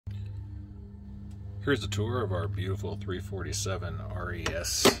Here's a tour of our beautiful 347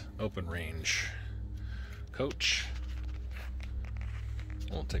 RES open range coach.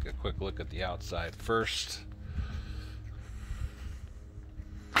 We'll take a quick look at the outside first.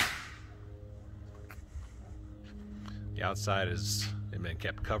 The outside has been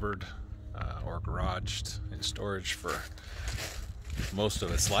kept covered or garaged in storage for most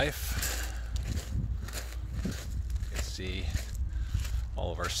of its life. You can see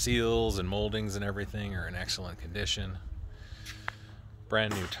all of our seals and moldings and everything are in excellent condition.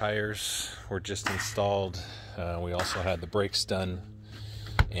 Brand new tires were just installed. We also had the brakes done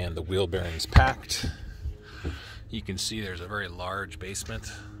and the wheel bearings packed. You can see there's a very large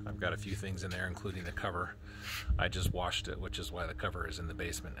basement. I've got a few things in there, including the cover. I just washed it, which is why the cover is in the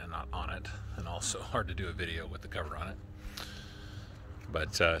basement and not on it, and also hard to do a video with the cover on it.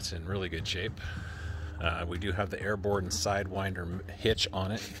 But it's in really good shape. We do have the airboard and sidewinder hitch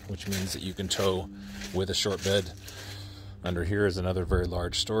on it, which means that you can tow with a short bed. Under here is another very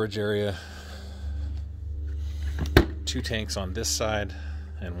large storage area. 2 tanks on this side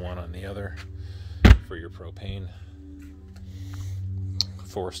and 1 on the other for your propane.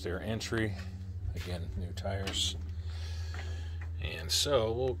 Forced air entry. Again, new tires. And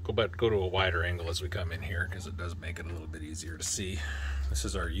so we'll go to a wider angle as we come in here, because it does make it a little bit easier to see. This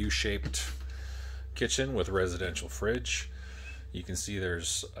is our U-shaped kitchen with residential fridge. You can see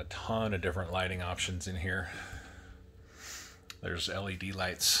there's a ton of different lighting options in here. There's LED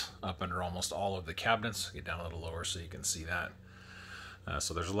lights up under almost all of the cabinets. Get down a little lower so you can see that.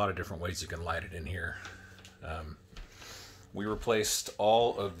 So there's a lot of different ways you can light it in here. We replaced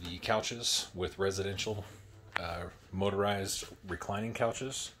all of the couches with residential motorized reclining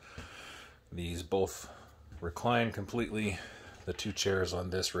couches. These both recline completely. The 2 chairs on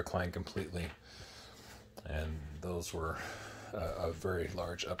this recline completely. And those were a very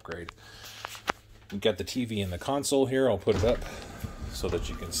large upgrade. We've got the TV in the console here. I'll put it up so that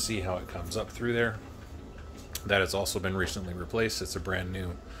you can see how it comes up through there. That has also been recently replaced. It's a brand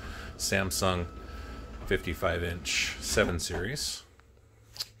new Samsung 55-inch 7 series.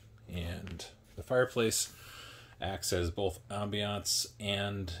 And the fireplace acts as both ambiance,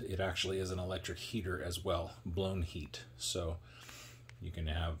 and it actually is an electric heater as well, blown heat. So you can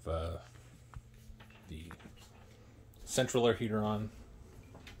have the central air heater on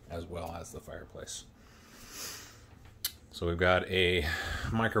as well as the fireplace. So we've got a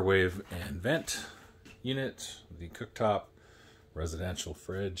microwave and vent unit, the cooktop, residential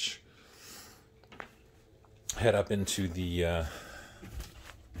fridge. Head up into the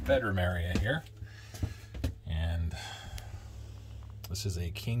bedroom area here, and this is a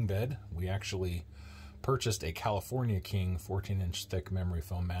king bed. We actually purchased a California King 14-inch thick memory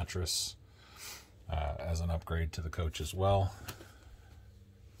foam mattress as an upgrade to the coach as well.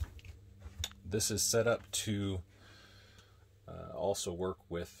 This is set up to also work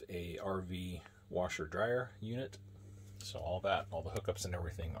with a RV washer dryer unit. So all the hookups and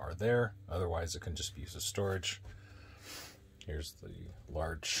everything are there. Otherwise it can just be used as storage. Here's the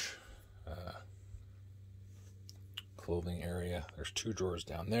large clothing area. There's 2 drawers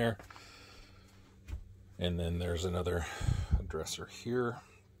down there. And then there's another dresser here.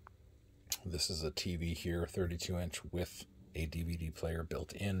 This is a TV here, 32-inch with a DVD player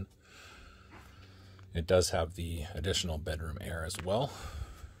built in. It does have the additional bedroom air as well.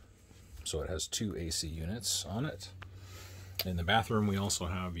 So it has 2 AC units on it. In the bathroom we also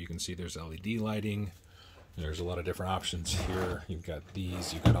have, you can see there's LED lighting. There's a lot of different options here. You've got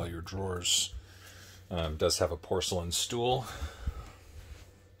these, you've got all your drawers. It does have a porcelain stool.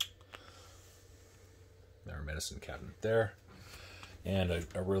 Our medicine cabinet there. And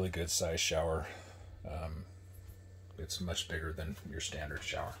a really good size shower. It's much bigger than your standard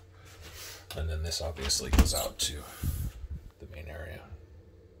shower. And then this obviously goes out to the main area.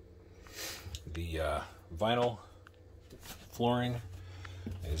 The vinyl flooring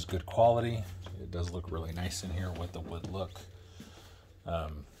is good quality. It does look really nice in here with the wood look.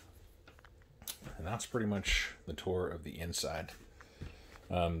 And that's pretty much the tour of the inside.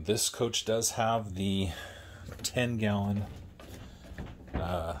 This coach does have the 10-gallon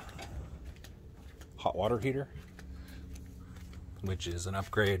hot water heater, which is an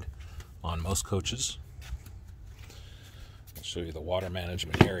upgrade on most coaches. I'll show you the water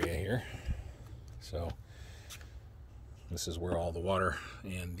management area here. So this is where all the water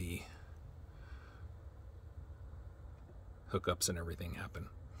and the hookups and everything happen.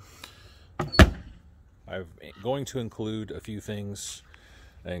 I'm going to include a few things,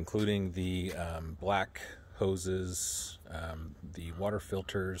 including the black hoses, the water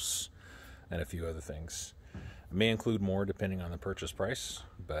filters, and a few other things. I may include more depending on the purchase price,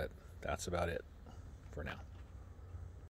 but that's about it. for now.